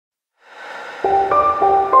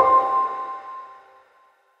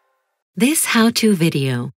This how-to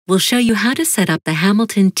video will show you how to set up the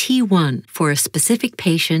Hamilton-T1 for a specific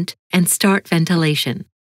patient and start ventilation.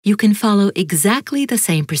 You can follow exactly the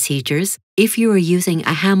same procedures if you are using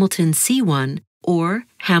a Hamilton-C1 or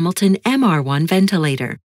Hamilton MR1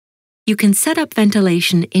 ventilator. You can set up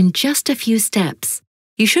ventilation in just a few steps.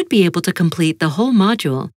 You should be able to complete the whole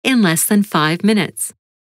module in less than 5 minutes.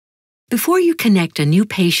 Before you connect a new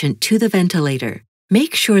patient to the ventilator,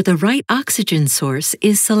 make sure the right oxygen source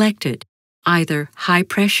is selected, either high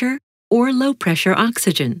pressure or low pressure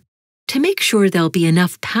oxygen. To make sure there'll be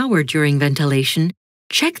enough power during ventilation,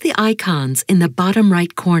 check the icons in the bottom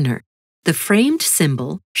right corner. The framed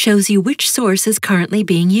symbol shows you which source is currently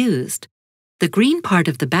being used. The green part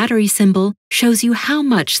of the battery symbol shows you how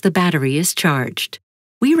much the battery is charged.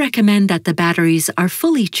 We recommend that the batteries are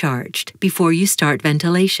fully charged before you start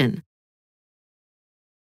ventilation.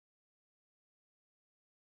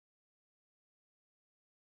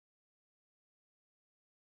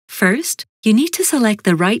 First, you need to select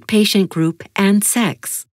the right patient group and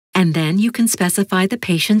sex, and then you can specify the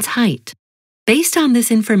patient's height. Based on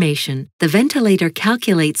this information, the ventilator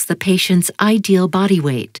calculates the patient's ideal body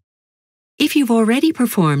weight. If you've already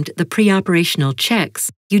performed the preoperational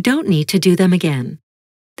checks, you don't need to do them again.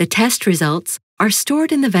 The test results are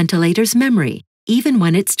stored in the ventilator's memory, even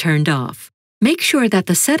when it's turned off. Make sure that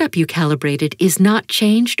the setup you calibrated is not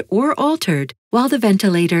changed or altered while the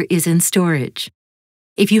ventilator is in storage.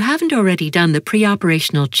 If you haven't already done the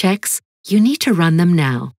preoperational checks, you need to run them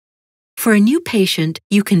now. For a new patient,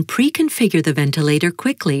 you can pre-configure the ventilator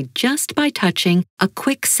quickly just by touching a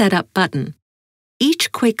Quick Setup button.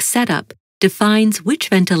 Each quick setup defines which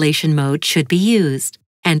ventilation mode should be used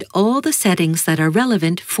and all the settings that are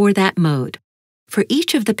relevant for that mode. For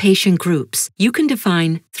each of the patient groups, you can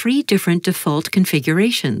define 3 different default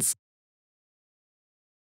configurations.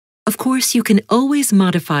 Of course, you can always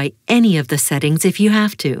modify any of the settings if you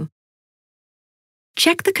have to.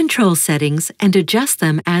 Check the control settings and adjust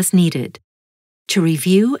them as needed. To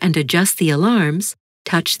review and adjust the alarms,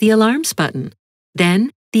 touch the Alarms button,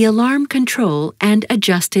 then the Alarm control and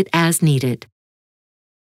adjust it as needed.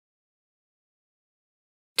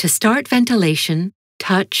 To start ventilation,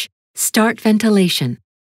 touch Start Ventilation.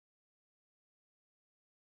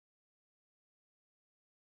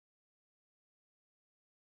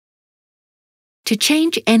 To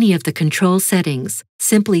change any of the control settings,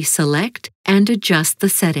 simply select and adjust the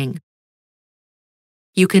setting.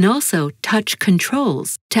 You can also touch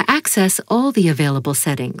Controls to access all the available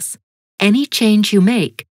settings. Any change you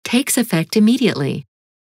make takes effect immediately.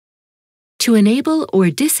 To enable or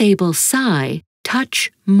disable PSI,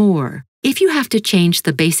 touch More. If you have to change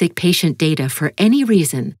the basic patient data for any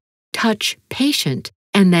reason, touch Patient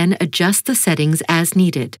and then adjust the settings as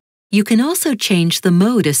needed. You can also change the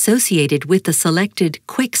mode associated with the selected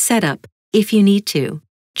Quick Setup if you need to.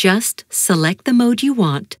 Just select the mode you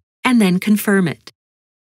want and then confirm it.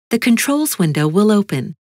 The Controls window will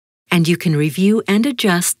open, and you can review and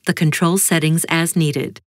adjust the control settings as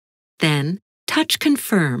needed. Then, touch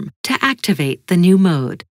Confirm to activate the new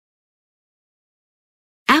mode.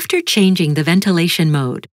 After changing the ventilation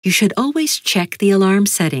mode, you should always check the alarm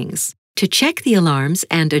settings. To check the alarms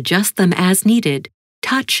and adjust them as needed,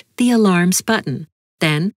 touch the Alarms button,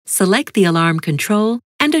 then select the alarm control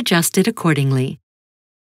and adjust it accordingly.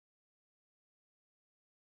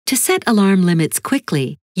 To set alarm limits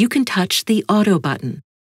quickly, you can touch the Auto button.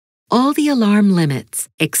 All the alarm limits,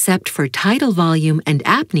 except for tidal volume and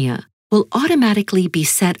apnea, will automatically be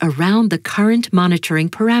set around the current monitoring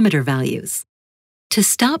parameter values. To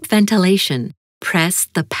stop ventilation, press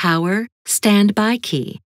the Power Standby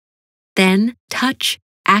key. Then touch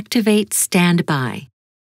Activate Standby.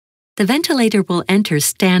 The ventilator will enter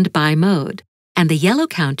standby mode, and the yellow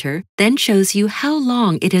counter then shows you how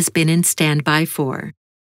long it has been in standby for.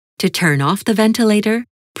 To turn off the ventilator,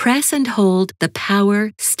 press and hold the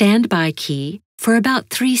Power Standby key for about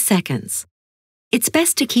 3 seconds. It's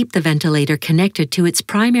best to keep the ventilator connected to its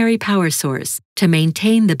primary power source to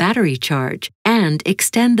maintain the battery charge and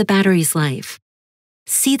extend the battery's life.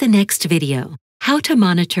 See the next video, How to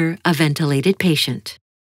Monitor a Ventilated Patient.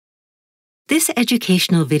 This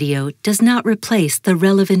educational video does not replace the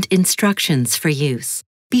relevant instructions for use.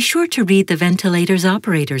 Be sure to read the ventilator's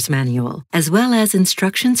operator's manual, as well as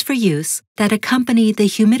instructions for use that accompany the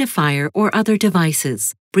humidifier or other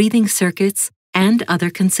devices, breathing circuits, and other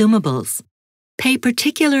consumables. Pay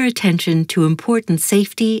particular attention to important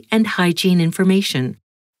safety and hygiene information.